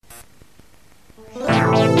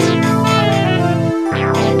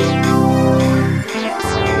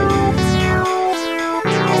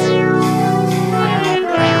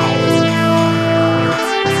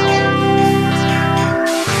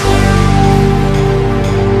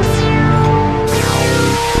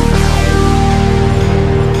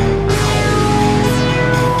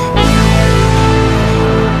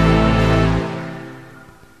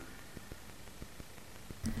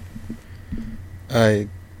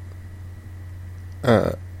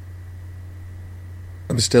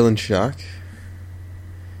I'm still in shock.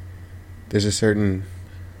 There's a certain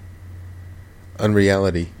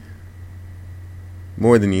unreality,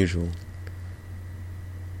 more than usual.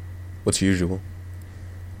 What's usual?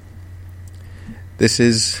 This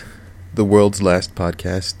is the world's last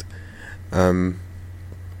podcast. I'm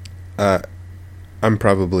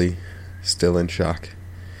probably still in shock.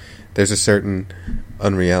 There's a certain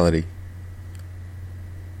unreality.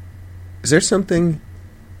 Is there something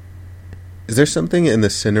in the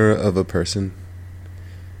center of a person?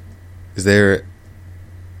 Is there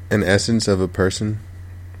an essence of a person?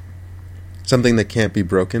 Something that can't be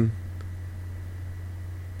broken?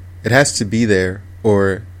 It has to be there,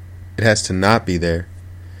 or it has to not be there.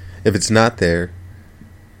 If it's not there,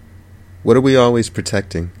 what are we always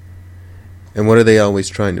protecting? And what are they always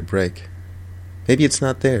trying to break? Maybe it's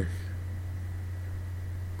not there.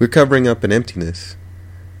 We're covering up an emptiness,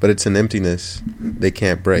 but it's an emptiness they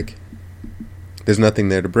can't break. There's nothing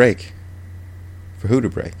there to break. For who to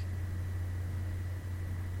break?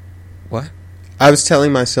 What? I was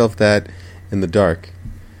telling myself that in the dark.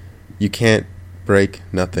 You can't break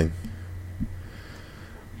nothing.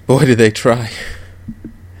 Boy, did they try.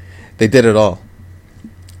 They did it all.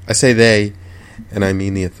 I say they, and I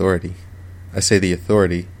mean the authority. I say the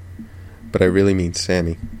authority, but I really mean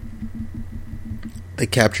Sammy. They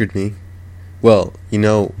captured me. Well, you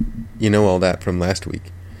know all that from last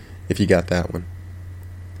week, if you got that one.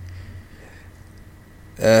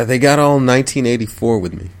 They got all 1984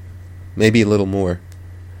 with me. Maybe a little more.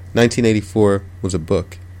 1984 was a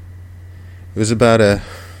book. It was about a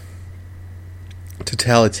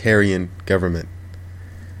totalitarian government.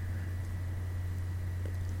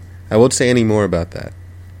 I won't say any more about that.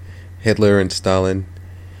 Hitler and Stalin.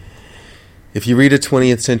 If you read a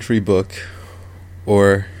 20th century book,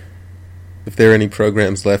 or if there are any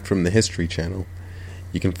programs left from the History Channel,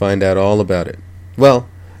 you can find out all about it. Well,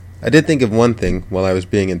 I did think of one thing while I was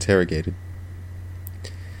being interrogated.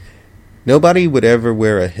 Nobody would ever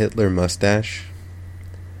wear a Hitler mustache,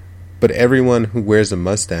 but everyone who wears a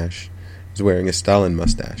mustache is wearing a Stalin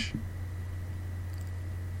mustache.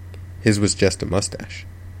 His was just a mustache.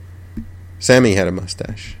 Sammy had a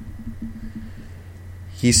mustache.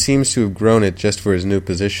 He seems to have grown it just for his new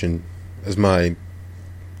position as my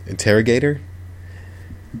interrogator.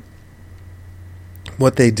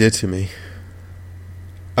 What they did to me.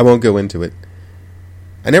 I won't go into it.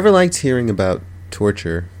 I never liked hearing about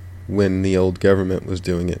torture when the old government was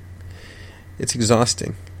doing it. It's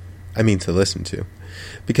exhausting. I mean, to listen to.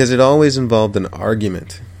 Because it always involved an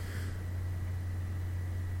argument.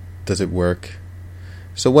 Does it work?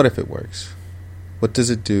 So what if it works? What does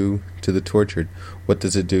it do to the tortured? What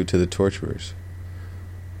does it do to the torturers?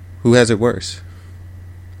 Who has it worse?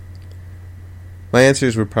 My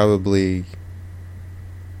answers were probably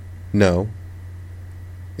no.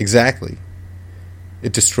 Exactly.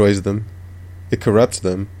 It destroys them. It corrupts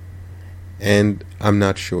them. And I'm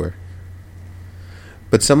not sure.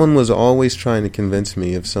 But someone was always trying to convince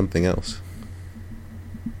me of something else.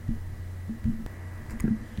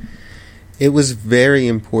 It was very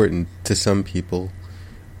important to some people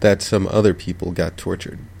that some other people got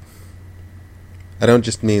tortured. I don't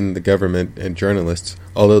just mean the government and journalists,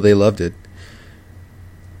 although they loved it,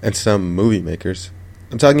 and some movie makers.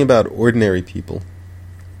 I'm talking about ordinary people.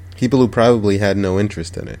 People who probably had no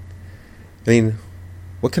interest in it. I mean,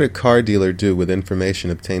 what could a car dealer do with information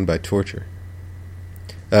obtained by torture?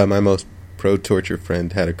 My most pro-torture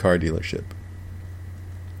friend had a car dealership.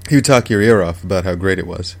 He would talk your ear off about how great it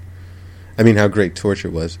was. I mean, how great torture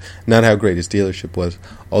was, not how great his dealership was,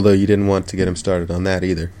 although you didn't want to get him started on that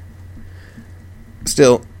either.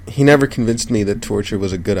 Still, he never convinced me that torture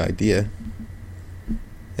was a good idea,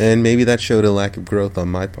 and maybe that showed a lack of growth on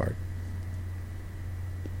my part.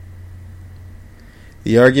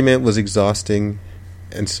 The argument was exhausting,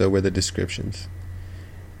 and so were the descriptions.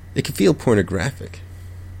 It could feel pornographic.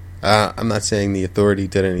 I'm not saying the authority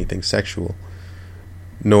did anything sexual,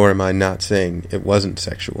 nor am I not saying it wasn't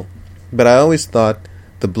sexual. But I always thought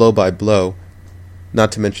the blow-by-blow,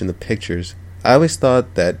 not to mention the pictures, I always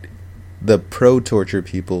thought that the pro-torture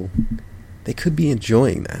people, they could be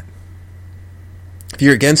enjoying that. If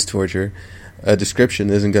you're against torture, A description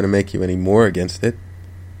isn't going to make you any more against it.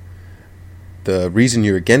 The reason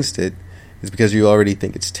you're against it is because you already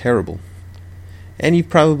think it's terrible. And you've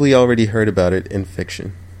probably already heard about it in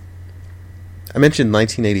fiction. I mentioned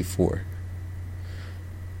 1984.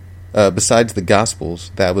 Besides the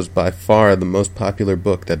Gospels, that was by far the most popular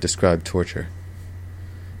book that described torture.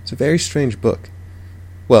 It's a very strange book.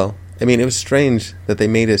 Well, I mean, it was strange that they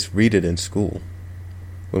made us read it in school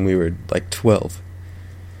when we were like 12.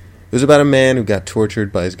 It was about a man who got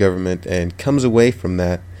tortured by his government and comes away from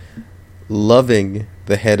that loving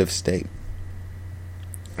the head of state.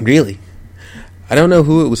 Really? I don't know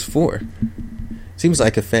who it was for. Seems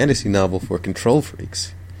like a fantasy novel for control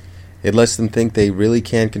freaks. It lets them think they really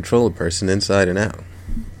can control a person inside and out.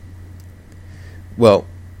 Well,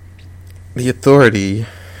 the authority...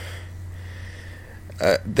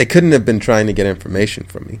 they couldn't have been trying to get information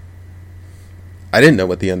from me. I didn't know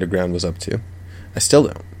what the underground was up to. I still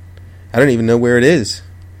don't. I don't even know where it is.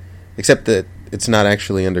 Except that it's not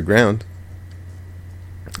actually underground.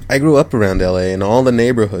 I grew up around LA, and all the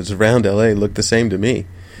neighborhoods around LA look the same to me.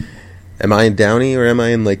 Am I in Downey or am I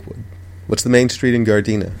in Lakewood? What's the main street in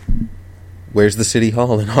Gardena? Where's the city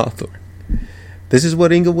hall in Hawthorne? This is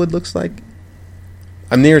what Inglewood looks like?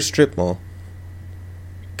 I'm near a strip mall.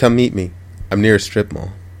 Come meet me. I'm near a strip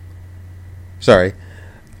mall. Sorry,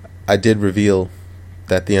 I did reveal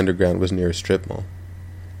that the underground was near a strip mall.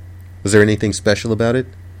 Was there anything special about it?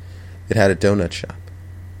 It had a donut shop.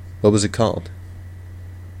 What was it called?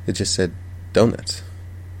 It just said donuts.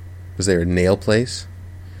 Was there a nail place?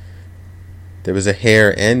 There was a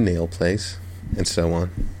hair and nail place, and so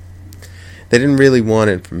on. They didn't really want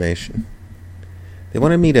information. They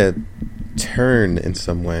wanted me to turn in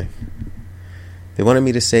some way. They wanted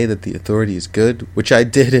me to say that the authority is good, which I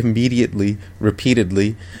did immediately,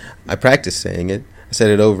 repeatedly. I practiced saying it. I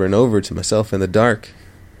said it over and over to myself in the dark.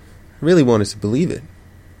 I really wanted to believe it.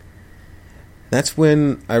 That's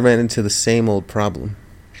when I ran into the same old problem.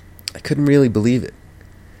 I couldn't really believe it.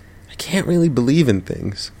 I can't really believe in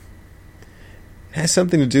things. It has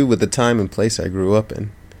something to do with the time and place I grew up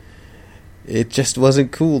in. It just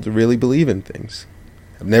wasn't cool to really believe in things.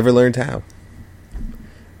 I've never learned how.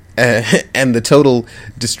 And the total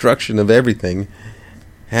destruction of everything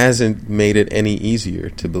hasn't made it any easier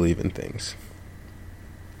to believe in things.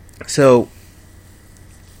 So,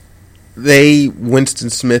 they Winston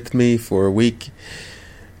Smithed me for a week.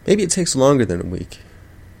 Maybe it takes longer than a week.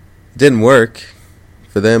 It didn't work,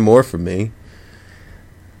 for them or for me.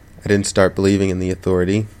 I didn't start believing in the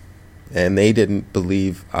authority, and they didn't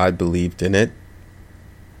believe I believed in it.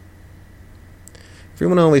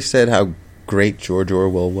 Everyone always said how great George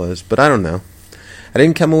Orwell was, but I don't know. I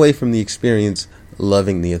didn't come away from the experience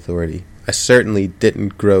loving the authority. I certainly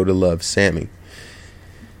didn't grow to love Sammy.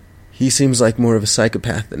 He seems like more of a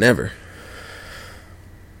psychopath than ever.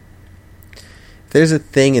 If there's a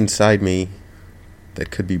thing inside me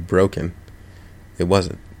that could be broken, it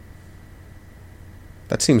wasn't.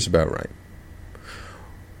 That seems about right.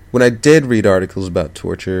 When I did read articles about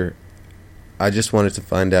torture, I just wanted to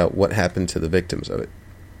find out what happened to the victims of it.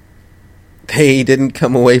 They didn't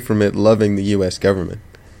come away from it loving the U.S. government.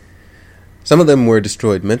 Some of them were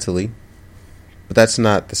destroyed mentally, but that's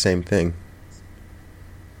not the same thing.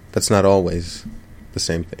 That's not always the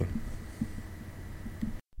same thing.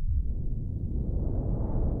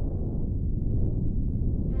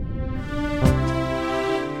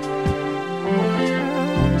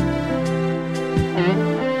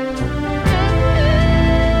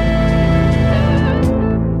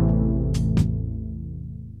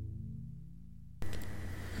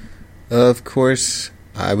 Of course,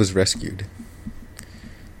 I was rescued.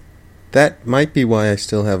 That might be why I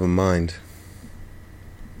still have a mind.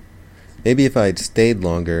 Maybe if I had stayed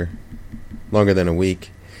longer than a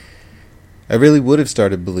week, I really would have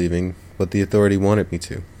started believing what the authority wanted me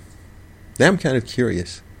to. Now I'm kind of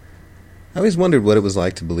curious. I always wondered what it was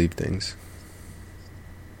like to believe things.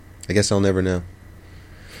 I guess I'll never know.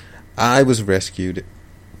 I was rescued.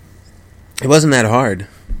 It wasn't that hard,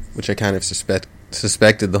 which I kind of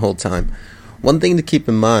suspected the whole time. One thing to keep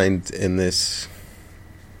in mind in this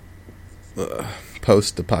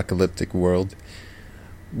post-apocalyptic world,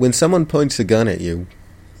 when someone points a gun at you,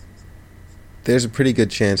 there's a pretty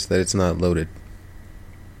good chance that it's not loaded,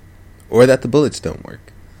 or that the bullets don't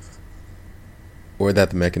work, or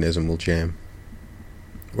that the mechanism will jam,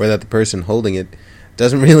 or that the person holding it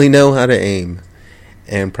doesn't really know how to aim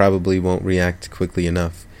and probably won't react quickly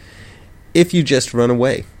enough if you just run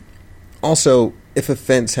away. Also, if a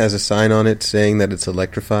fence has a sign on it saying that it's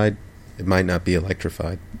electrified, it might not be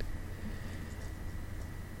electrified.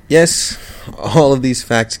 Yes, all of these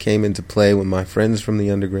facts came into play when my friends from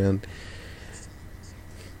the underground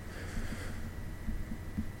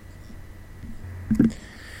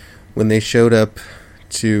when they showed up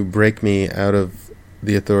to break me out of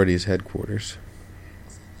the authorities' headquarters.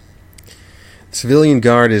 The civilian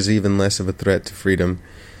guard is even less of a threat to freedom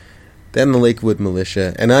than the Lakewood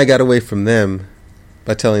militia, and I got away from them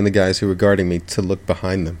by telling the guys who were guarding me to look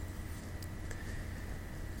behind them.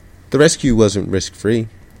 The rescue wasn't risk-free.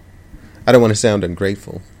 I don't want to sound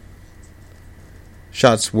ungrateful.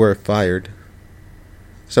 Shots were fired.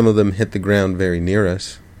 Some of them hit the ground very near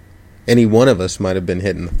us. Any one of us might have been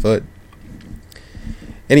hit in the foot.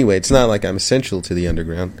 Anyway, it's not like I'm essential to the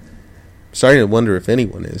underground. I'm starting to wonder if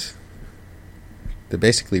anyone is. They're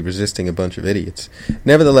basically resisting a bunch of idiots.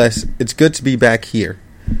 Nevertheless, it's good to be back here.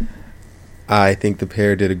 I think the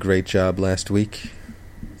pair did a great job last week.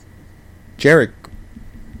 Jarek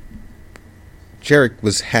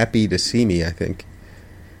was happy to see me, I think.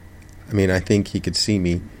 I think he could see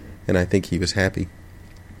me, and I think he was happy.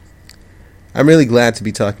 I'm really glad to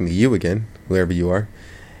be talking to you again, whoever you are.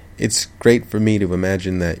 It's great for me to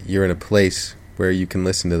imagine that you're in a place where you can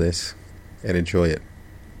listen to this and enjoy it.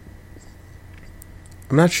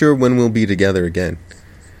 I'm not sure when we'll be together again.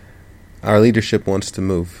 Our leadership wants to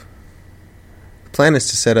move. The plan is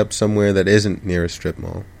to set up somewhere that isn't near a strip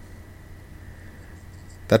mall.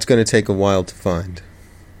 That's going to take a while to find.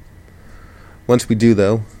 Once we do,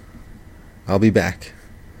 though, I'll be back.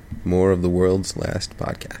 More of the world's last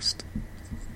podcast.